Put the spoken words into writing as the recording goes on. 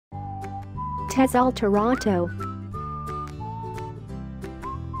TESOL Toronto.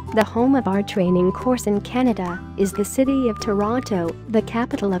 The home of our training course in Canada is the city of Toronto, the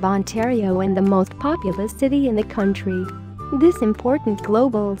capital of Ontario and the most populous city in the country. This important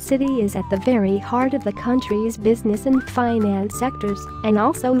global city is at the very heart of the country's business and finance sectors and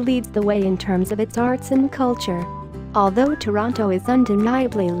also leads the way in terms of its arts and culture. Although Toronto is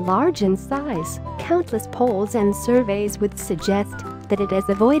undeniably large in size, countless polls and surveys would suggest that it has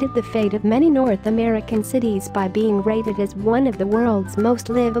avoided the fate of many North American cities by being rated as one of the world's most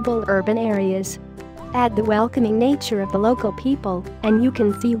livable urban areas. Add the welcoming nature of the local people, and you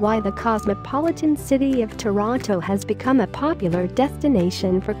can see why the cosmopolitan city of Toronto has become a popular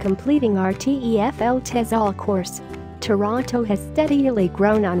destination for completing our TEFL TESOL course. Toronto has steadily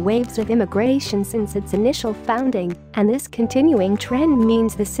grown on waves of immigration since its initial founding, and this continuing trend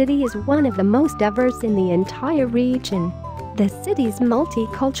means the city is one of the most diverse in the entire region. The city's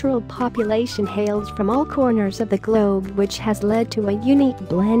multicultural population hails from all corners of the globe, which has led to a unique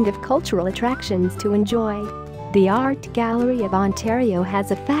blend of cultural attractions to enjoy. The Art Gallery of Ontario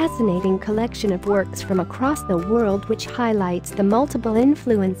has a fascinating collection of works from across the world which highlights the multiple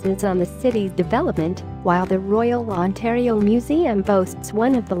influences on the city's development, while the Royal Ontario Museum boasts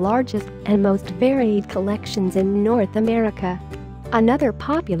one of the largest and most varied collections in North America. Another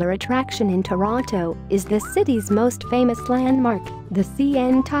popular attraction in Toronto is the city's most famous landmark, the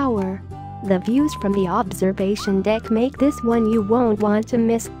CN Tower. The views from the observation deck make this one you won't want to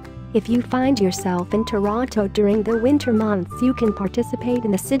miss. If you find yourself in Toronto during the winter months, you can participate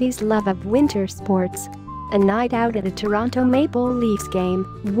in the city's love of winter sports. A night out at a Toronto Maple Leafs game,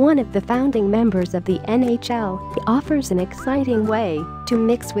 one of the founding members of the NHL, offers an exciting way to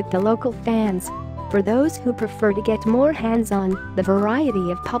mix with the local fans. For those who prefer to get more hands-on, the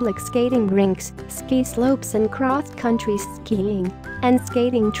variety of public skating rinks, ski slopes and cross-country skiing and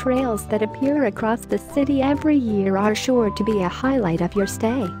skating trails that appear across the city every year are sure to be a highlight of your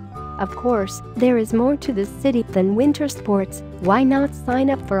stay. Of course, there is more to the city than winter sports. Why not sign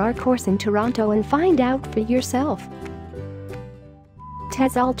up for our course in Toronto and find out for yourself?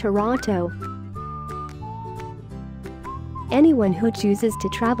 TESOL Toronto. Anyone who chooses to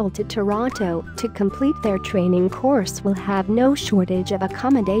travel to Toronto to complete their training course will have no shortage of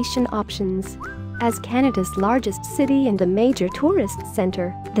accommodation options. As Canada's largest city and a major tourist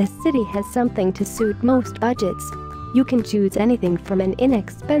centre, the city has something to suit most budgets. You can choose anything from an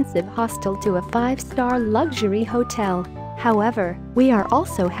inexpensive hostel to a 5-star luxury hotel. However, we are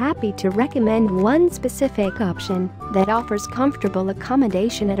also happy to recommend one specific option that offers comfortable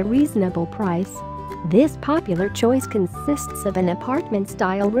accommodation at a reasonable price. This popular choice consists of an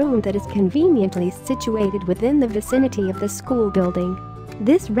apartment-style room that is conveniently situated within the vicinity of the school building.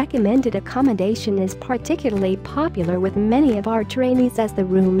 This recommended accommodation is particularly popular with many of our trainees as the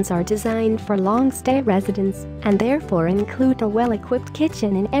rooms are designed for long-stay residents and therefore include a well-equipped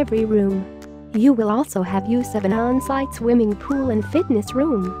kitchen in every room. You will also have use of an on-site swimming pool and fitness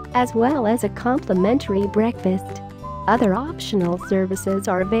room, as well as a complimentary breakfast. Other optional services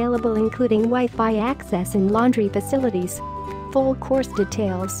are available, including Wi-Fi access and laundry facilities. Full course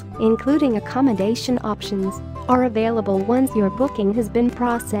details, including accommodation options, are available once your booking has been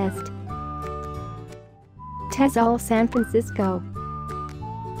processed. TESOL San Francisco.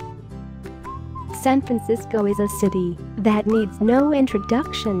 San Francisco is a city that needs no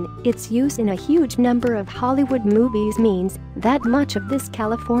introduction. Its use in a huge number of Hollywood movies means that much of this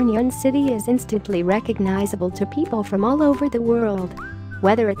Californian city is instantly recognizable to people from all over the world.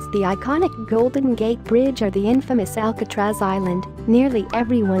 Whether it's the iconic Golden Gate Bridge or the infamous Alcatraz Island, nearly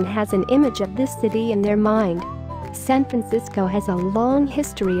everyone has an image of this city in their mind. San Francisco has a long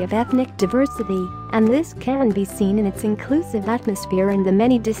history of ethnic diversity, and this can be seen in its inclusive atmosphere and the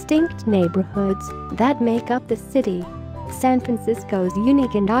many distinct neighborhoods that make up the city. San Francisco's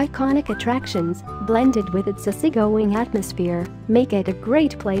unique and iconic attractions, blended with its easygoing atmosphere, make it a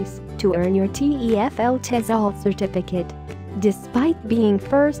great place to earn your TEFL TESOL certificate. Despite being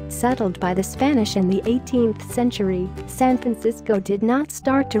first settled by the Spanish in the 18th century, San Francisco did not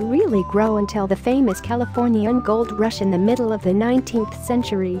start to really grow until the famous Californian gold rush in the middle of the 19th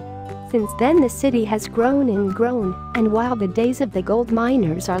century. Since then the city has grown, and while the days of the gold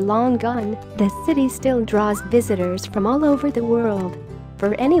miners are long gone, the city still draws visitors from all over the world.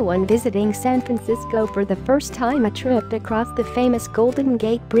 For anyone visiting San Francisco for the first time, a trip across the famous Golden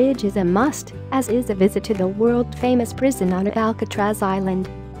Gate Bridge is a must, as is a visit to the world-famous prison on Alcatraz Island.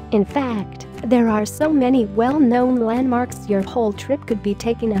 In fact, there are so many well-known landmarks your whole trip could be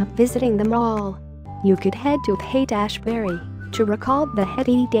taken up visiting them all. You could head to Haight-Ashbury to recall the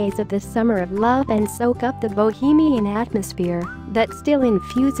heady days of the summer of love and soak up the bohemian atmosphere that still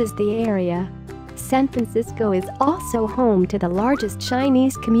infuses the area. San Francisco is also home to the largest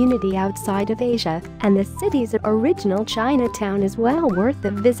Chinese community outside of Asia, and the city's original Chinatown is well worth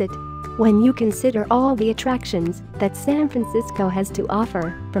a visit. When you consider all the attractions that San Francisco has to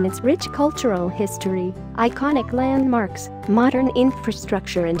offer, from its rich cultural history, iconic landmarks, modern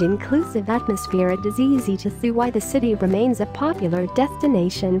infrastructure and inclusive atmosphere, it is easy to see why the city remains a popular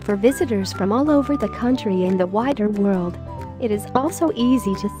destination for visitors from all over the country and the wider world. It is also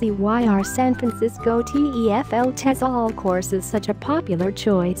easy to see why our San Francisco TEFL TESOL course is such a popular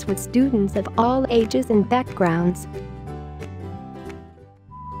choice with students of all ages and backgrounds.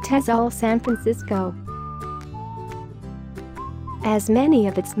 TESOL San Francisco. As many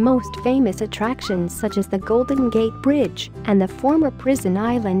of its most famous attractions such as the Golden Gate Bridge and the former prison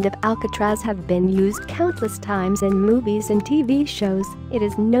island of Alcatraz have been used countless times in movies and TV shows, it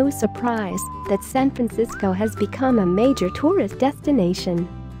is no surprise that San Francisco has become a major tourist destination.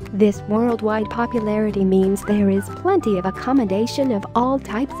 This worldwide popularity means there is plenty of accommodation of all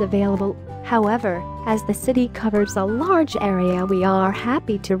types available. However, as the city covers a large area, we are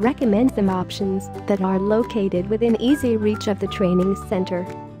happy to recommend some options that are located within easy reach of the training center.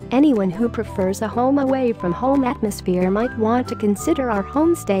 Anyone who prefers a home-away-from-home atmosphere might want to consider our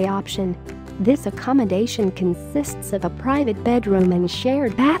homestay option. This accommodation consists of a private bedroom and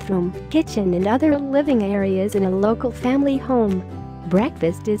shared bathroom, kitchen and other living areas in a local family home.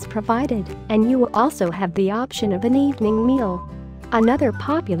 Breakfast is provided, and you will also have the option of an evening meal. Another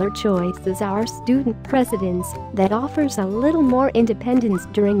popular choice is our student residence that offers a little more independence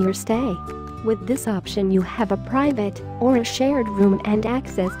during your stay. With this option you have a private or a shared room and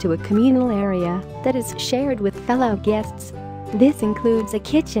access to a communal area that is shared with fellow guests. This includes a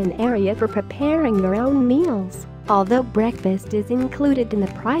kitchen area for preparing your own meals, although breakfast is included in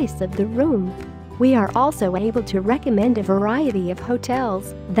the price of the room. We are also able to recommend a variety of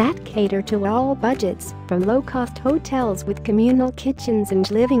hotels that cater to all budgets, from low-cost hotels with communal kitchens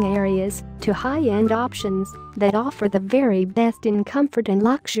and living areas to high-end options that offer the very best in comfort and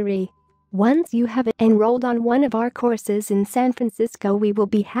luxury. Once you have enrolled on one of our courses in San Francisco, we will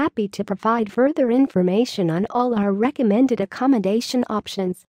be happy to provide further information on all our recommended accommodation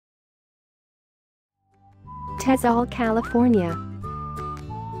options. TESOL, California.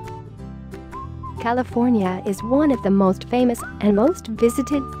 California is one of the most famous and most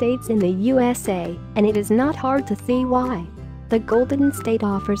visited states in the USA, and it is not hard to see why. The Golden State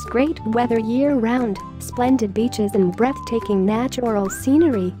offers great weather year-round, splendid beaches and breathtaking natural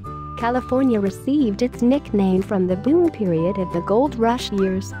scenery. California received its nickname from the boom period of the gold rush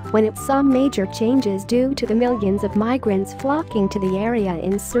years, when it saw major changes due to the millions of migrants flocking to the area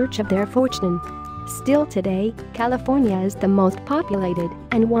in search of their fortune. Still today, California is the most populated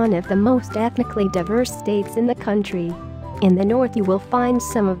and one of the most ethnically diverse states in the country. In the north you will find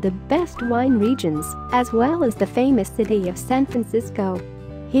some of the best wine regions, as well as the famous city of San Francisco.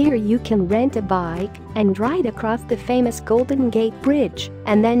 Here you can rent a bike and ride across the famous Golden Gate Bridge,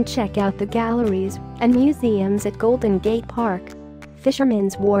 and then check out the galleries and museums at Golden Gate Park.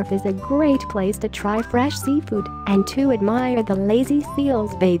 Fisherman's Wharf is a great place to try fresh seafood and to admire the lazy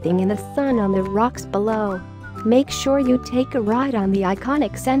seals bathing in the sun on the rocks below. Make sure you take a ride on the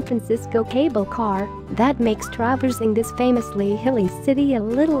iconic San Francisco cable car that makes traversing this famously hilly city a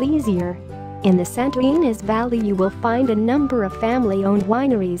little easier. In the Santa Ynez Valley you will find a number of family-owned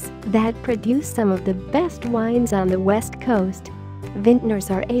wineries that produce some of the best wines on the West Coast. Vintners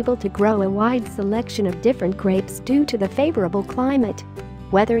are able to grow a wide selection of different grapes due to the favorable climate.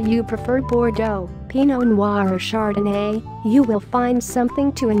 Whether you prefer Bordeaux, Pinot Noir or Chardonnay, you will find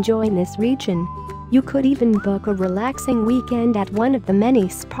something to enjoy in this region. You could even book a relaxing weekend at one of the many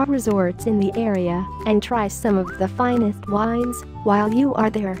spa resorts in the area and try some of the finest wines while you are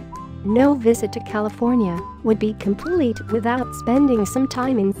there. No visit to California would be complete without spending some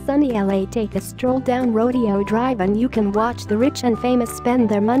time in sunny LA. Take a stroll down Rodeo Drive and you can watch the rich and famous spend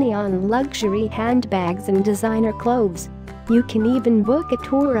their money on luxury handbags and designer clothes. You can even book a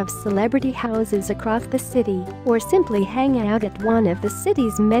tour of celebrity houses across the city or simply hang out at one of the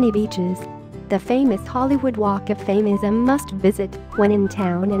city's many beaches. The famous Hollywood Walk of Fame is a must-visit when in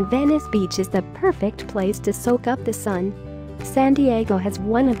town, and Venice Beach is the perfect place to soak up the sun. San Diego has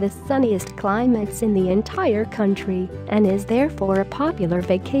one of the sunniest climates in the entire country and is therefore a popular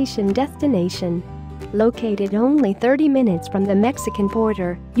vacation destination. Located only 30 minutes from the Mexican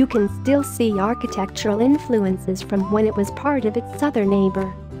border, you can still see architectural influences from when it was part of its southern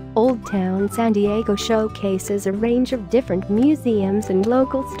neighbor. Old Town San Diego showcases a range of different museums and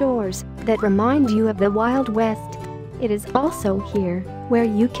local stores that remind you of the Wild West. It is also here where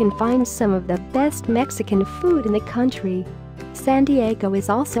you can find some of the best Mexican food in the country. San Diego is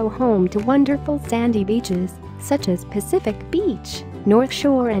also home to wonderful sandy beaches, such as Pacific Beach, North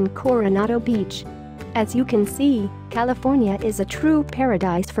Shore and Coronado Beach. As you can see, California is a true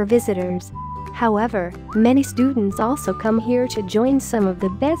paradise for visitors. However, many students also come here to join some of the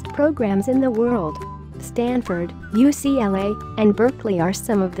best programs in the world. Stanford, UCLA, and Berkeley are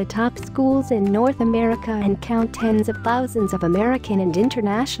some of the top schools in North America and count tens of thousands of American and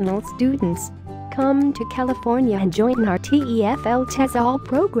international students. Come to California and join our TEFL TESOL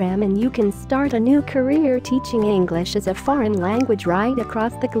program and you can start a new career teaching English as a foreign language right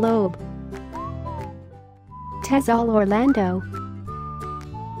across the globe. TESOL Orlando.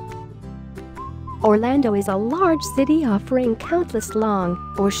 Orlando is a large city offering countless long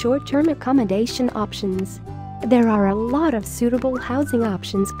or short-term accommodation options. There are a lot of suitable housing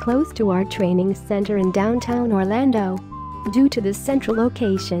options close to our training center in downtown Orlando. Due to the central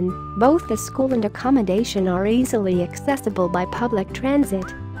location, both the school and accommodation are easily accessible by public transit.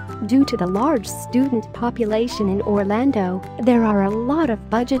 Due to the large student population in Orlando, there are a lot of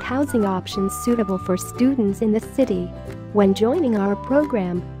budget housing options suitable for students in the city. When joining our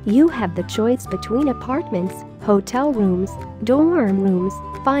program, you have the choice between apartments, hotel rooms, dorm rooms,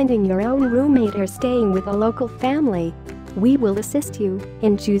 finding your own roommate or staying with a local family. We will assist you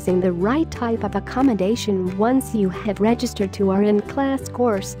in choosing the right type of accommodation once you have registered to our in-class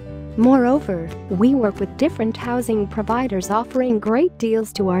course. Moreover, we work with different housing providers offering great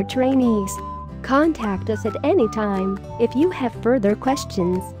deals to our trainees. Contact us at any time if you have further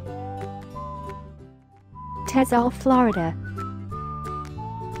questions. TESOL, Florida.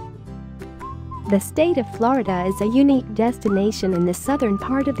 The state of Florida is a unique destination in the southern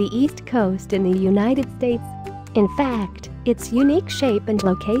part of the East Coast in the United States. In fact, its unique shape and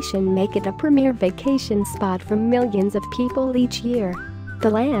location make it a premier vacation spot for millions of people each year. The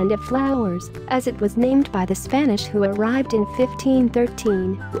land of flowers, as it was named by the Spanish who arrived in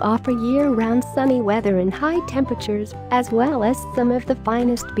 1513, offer year-round sunny weather and high temperatures, as well as some of the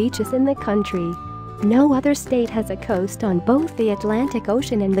finest beaches in the country. No other state has a coast on both the Atlantic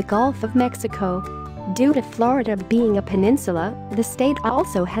Ocean and the Gulf of Mexico. Due to Florida being a peninsula, the state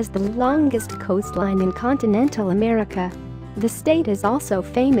also has the longest coastline in continental America. The state is also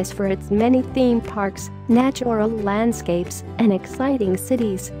famous for its many theme parks, natural landscapes, and exciting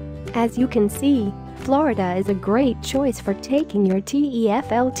cities. As you can see, Florida is a great choice for taking your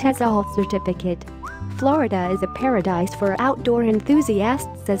TEFL TESOL certificate. Florida is a paradise for outdoor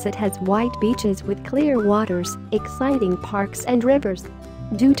enthusiasts as it has white beaches with clear waters, exciting parks and rivers.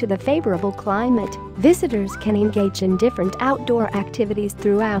 Due to the favorable climate, visitors can engage in different outdoor activities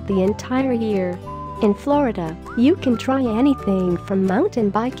throughout the entire year. In Florida, you can try anything from mountain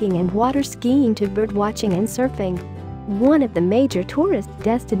biking and water skiing to birdwatching and surfing. One of the major tourist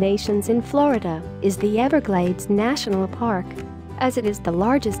destinations in Florida is the Everglades National Park. As it is the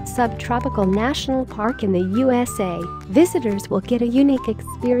largest subtropical national park in the USA, visitors will get a unique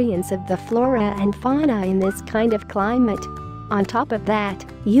experience of the flora and fauna in this kind of climate. On top of that,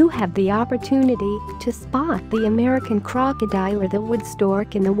 you have the opportunity to spot the American crocodile or the wood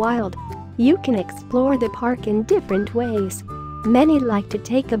stork in the wild. You can explore the park in different ways. Many like to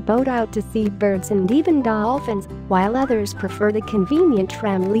take a boat out to see birds and even dolphins, while others prefer the convenient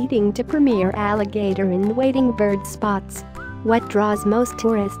tram leading to premier alligator and wading bird spots. What draws most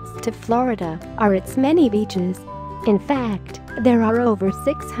tourists to Florida are its many beaches. In fact, there are over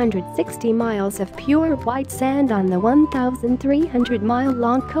 660 miles of pure white sand on the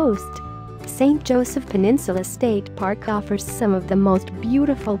 1,300-mile-long coast. St. Joseph Peninsula State Park offers some of the most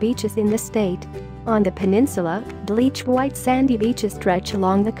beautiful beaches in the state. On the peninsula, bleached white sandy beaches stretch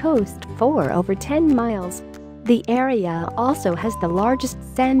along the coast for over 10 miles. The area also has the largest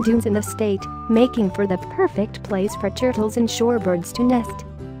sand dunes in the state, making for the perfect place for turtles and shorebirds to nest.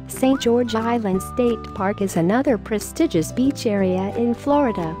 St. George Island State Park is another prestigious beach area in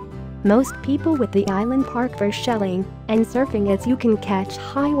Florida. Most people with the island park for shelling and surfing as you can catch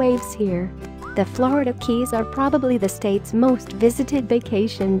high waves here. The Florida Keys are probably the state's most visited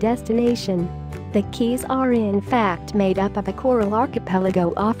vacation destination. The Keys are in fact made up of a coral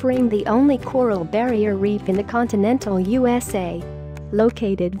archipelago offering the only coral barrier reef in the continental USA.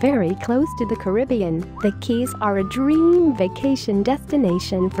 Located very close to the Caribbean, the Keys are a dream vacation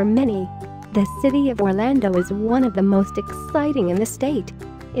destination for many. The city of Orlando is one of the most exciting in the state.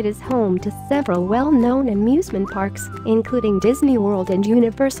 It is home to several well-known amusement parks, including Disney World and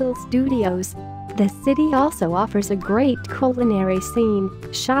Universal Studios. The city also offers a great culinary scene,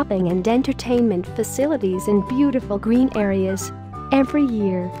 shopping and entertainment facilities and beautiful green areas. Every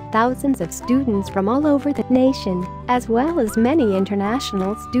year, thousands of students from all over the nation, as well as many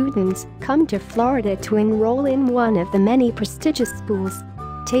international students, come to Florida to enroll in one of the many prestigious schools.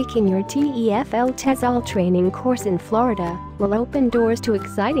 Taking your TEFL TESOL training course in Florida will open doors to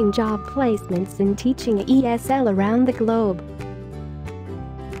exciting job placements in teaching ESL around the globe.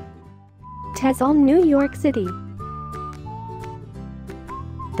 TESOL New York City.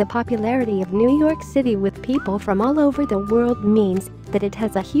 The popularity of New York City with people from all over the world means that it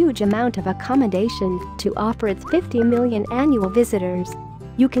has a huge amount of accommodation to offer its 50 million annual visitors.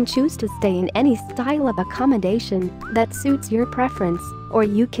 You can choose to stay in any style of accommodation that suits your preference, or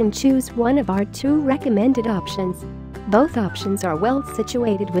you can choose one of our 2 recommended options. Both options are well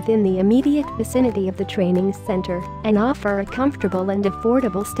situated within the immediate vicinity of the training center and offer a comfortable and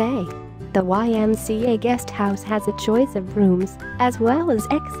affordable stay. The YMCA guest house has a choice of rooms, as well as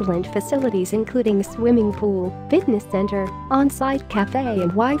excellent facilities including swimming pool, fitness center, on-site cafe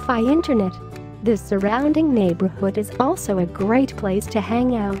and Wi-Fi internet. The surrounding neighborhood is also a great place to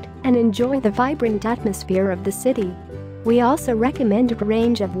hang out and enjoy the vibrant atmosphere of the city. We also recommend a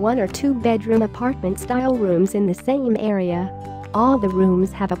range of 1 or 2 bedroom apartment-style rooms in the same area. All the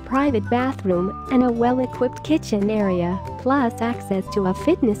rooms have a private bathroom and a well-equipped kitchen area, plus access to a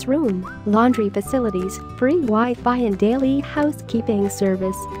fitness room, laundry facilities, free Wi-Fi and daily housekeeping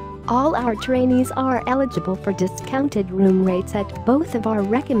service. All our trainees are eligible for discounted room rates at both of our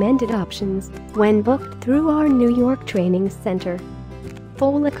recommended options when booked through our New York Training Center.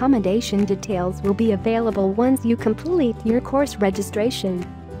 Full accommodation details will be available once you complete your course registration.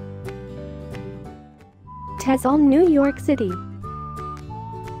 TESOL New York City.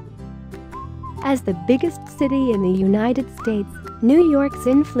 As the biggest city in the United States, New York's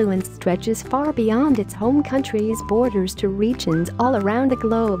influence stretches far beyond its home country's borders to regions all around the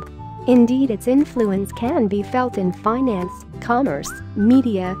globe. Indeed, its influence can be felt in finance, commerce,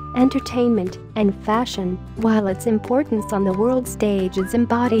 media, entertainment, and fashion, while its importance on the world stage is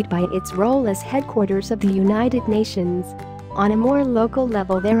embodied by its role as headquarters of the United Nations. On a more local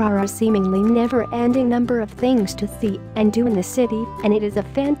level, there are a seemingly never-ending number of things to see and do in the city, and it is a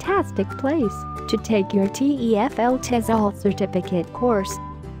fantastic place to take your TEFL TESOL certificate course.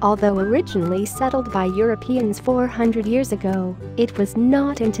 Although originally settled by Europeans 400 years ago, it was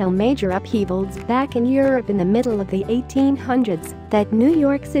not until major upheavals back in Europe in the middle of the 1800s that New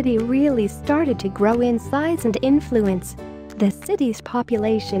York City really started to grow in size and influence. The city's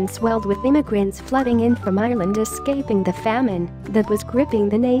population swelled with immigrants flooding in from Ireland escaping the famine that was gripping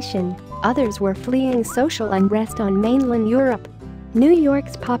the nation. Others were fleeing social unrest on mainland Europe. New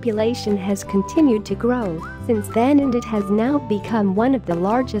York's population has continued to grow since then, and it has now become one of the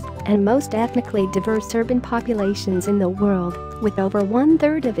largest and most ethnically diverse urban populations in the world, with over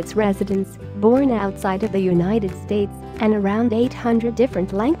 1/3 of its residents born outside of the United States and around 800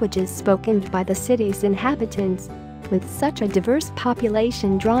 different languages spoken by the city's inhabitants. With such a diverse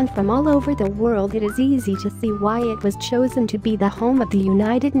population drawn from all over the world, it is easy to see why it was chosen to be the home of the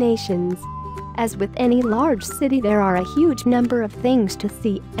United Nations. As with any large city, there are a huge number of things to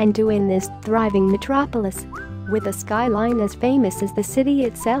see and do in this thriving metropolis. With a skyline as famous as the city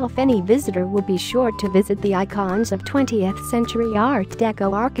itself, any visitor will be sure to visit the icons of 20th century Art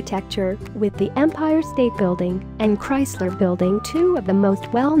Deco architecture, with the Empire State Building and Chrysler Building, 2 of the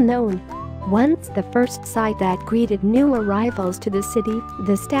most well-known. Once the first sight that greeted new arrivals to the city,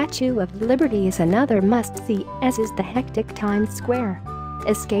 the Statue of Liberty is another must-see, as is the hectic Times Square.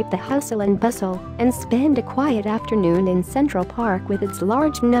 Escape the hustle and bustle and spend a quiet afternoon in Central Park with its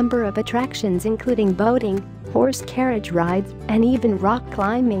large number of attractions including boating, horse carriage rides, and even rock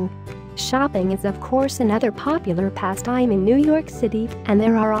climbing. Shopping is of course another popular pastime in New York City, and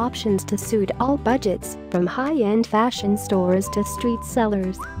there are options to suit all budgets, from high-end fashion stores to street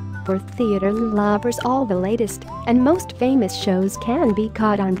sellers. For theater lovers, all the latest and most famous shows can be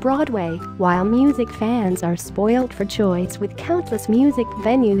caught on Broadway, while music fans are spoiled for choice with countless music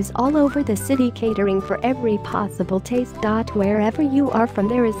venues all over the city catering for every possible taste. Wherever you are from,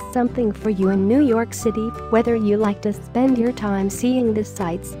 there is something for you in New York City, whether you like to spend your time seeing the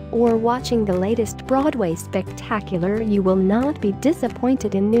sights or watching the latest Broadway spectacular. You will not be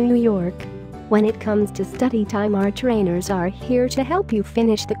disappointed in New York. When it comes to study time, our trainers are here to help you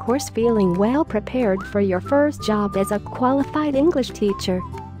finish the course feeling well prepared for your first job as a qualified English teacher.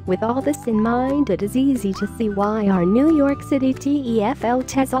 With all this in mind, it is easy to see why our New York City TEFL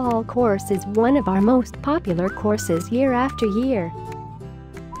TESOL course is one of our most popular courses year after year.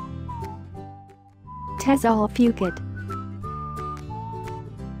 TESOL Phuket.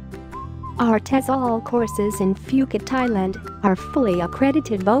 Our TESOL courses in Phuket, Thailand, are fully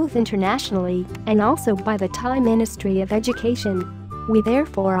accredited both internationally and also by the Thai Ministry of Education. We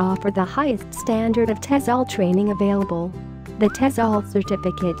therefore offer the highest standard of TESOL training available. The TESOL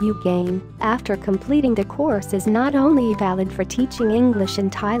certificate you gain after completing the course is not only valid for teaching English in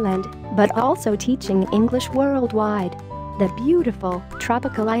Thailand, but also teaching English worldwide. The beautiful,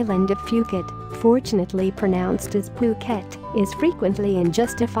 tropical island of Phuket, fortunately pronounced as Phuket, is frequently and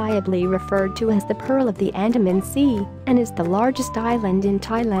justifiably referred to as the Pearl of the Andaman Sea and is the largest island in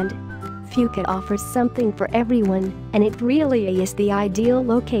Thailand. Phuket offers something for everyone, and it really is the ideal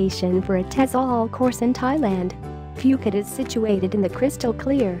location for a TESOL course in Thailand. Phuket is situated in the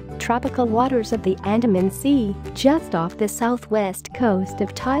crystal-clear, tropical waters of the Andaman Sea, just off the southwest coast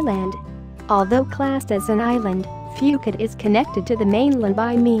of Thailand. Although classed as an island, Phuket is connected to the mainland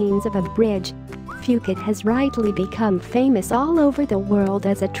by means of a bridge. Phuket has rightly become famous all over the world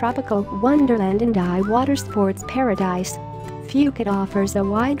as a tropical wonderland and water sports paradise. Phuket offers a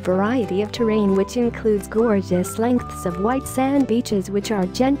wide variety of terrain which includes gorgeous lengths of white sand beaches which are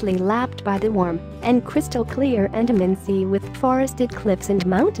gently lapped by the warm and crystal-clear Andaman Sea with forested cliffs and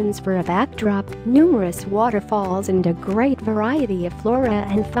mountains for a backdrop, numerous waterfalls and a great variety of flora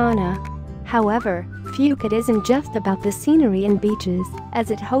and fauna. However, Phuket isn't just about the scenery and beaches,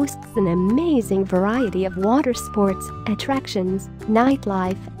 as it hosts an amazing variety of water sports, attractions,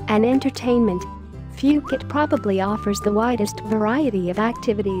 nightlife, and entertainment. Phuket probably offers the widest variety of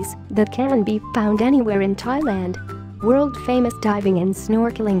activities that can be found anywhere in Thailand. World-famous diving and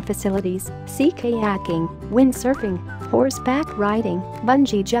snorkeling facilities, sea kayaking, windsurfing, horseback riding,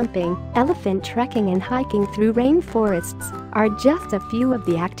 bungee jumping, elephant trekking and hiking through rainforests are just a few of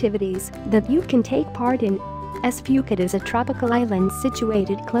the activities that you can take part in. As Phuket is a tropical island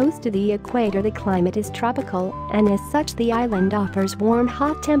situated close to the equator, the climate is tropical, and as such the island offers warm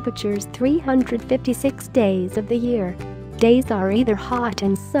hot temperatures 356 days of the year. Days are either hot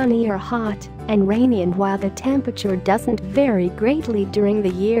and sunny or hot and rainy, and while the temperature doesn't vary greatly during the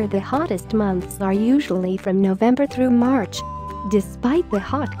year, the hottest months are usually from November through March. Despite the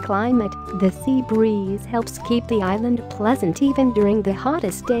hot climate, the sea breeze helps keep the island pleasant even during the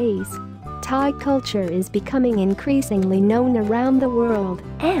hottest days. Thai culture is becoming increasingly known around the world,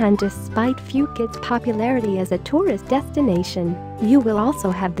 and despite Phuket's popularity as a tourist destination, you will also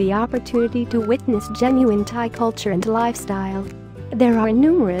have the opportunity to witness genuine Thai culture and lifestyle. There are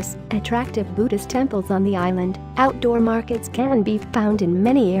numerous, attractive Buddhist temples on the island. Outdoor markets can be found in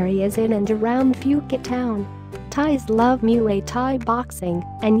many areas in and around Phuket town. Thais love Muay Thai boxing,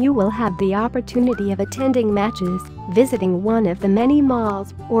 and you will have the opportunity of attending matches, visiting one of the many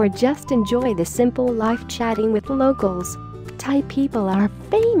malls, or just enjoy the simple life chatting with locals. Thai people are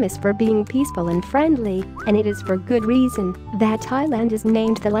famous for being peaceful and friendly, and it is for good reason that Thailand is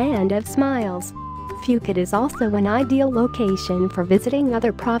named the Land of Smiles. Phuket is also an ideal location for visiting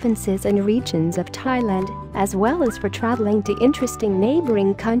other provinces and regions of Thailand, as well as for traveling to interesting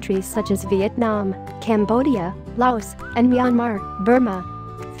neighboring countries such as Vietnam, Cambodia, Laos, and Myanmar, Burma.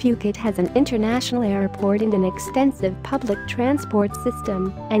 Phuket has an international airport and an extensive public transport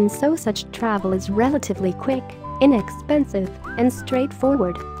system, and so such travel is relatively quick, inexpensive, and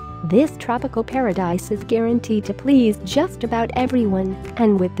straightforward. This tropical paradise is guaranteed to please just about everyone,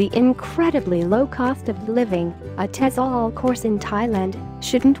 and with the incredibly low cost of living, a TESOL course in Thailand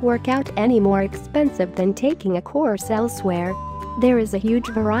shouldn't work out any more expensive than taking a course elsewhere. There is a huge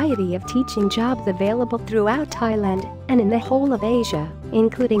variety of teaching jobs available throughout Thailand and in the whole of Asia,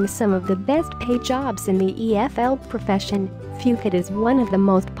 including some of the best paid jobs in the TEFL profession. Phuket is one of the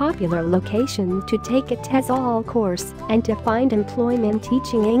most popular locations to take a TESOL course and to find employment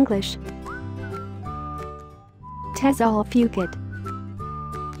teaching English. TESOL Phuket.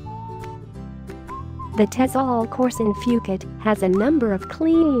 The TESOL course in Phuket has a number of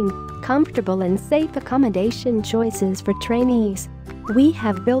clean, comfortable and safe accommodation choices for trainees. We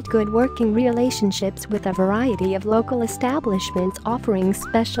have built good working relationships with a variety of local establishments offering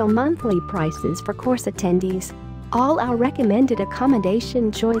special monthly prices for course attendees. All our recommended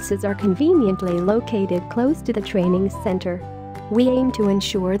accommodation choices are conveniently located close to the training center. We aim to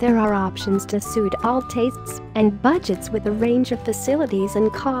ensure there are options to suit all tastes and budgets with a range of facilities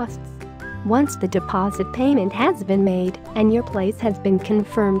and costs. Once the deposit payment has been made and your place has been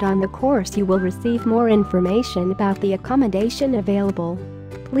confirmed on the course, you will receive more information about the accommodation available.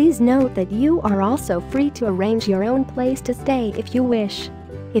 Please note that you are also free to arrange your own place to stay if you wish.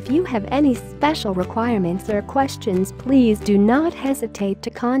 If you have any special requirements or questions, please do not hesitate to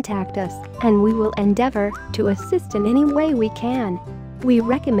contact us, and we will endeavor to assist in any way we can. We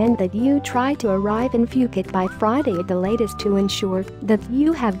recommend that you try to arrive in Phuket by Friday at the latest to ensure that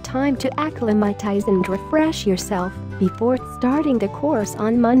you have time to acclimatize and refresh yourself before starting the course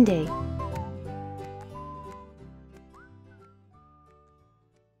on Monday.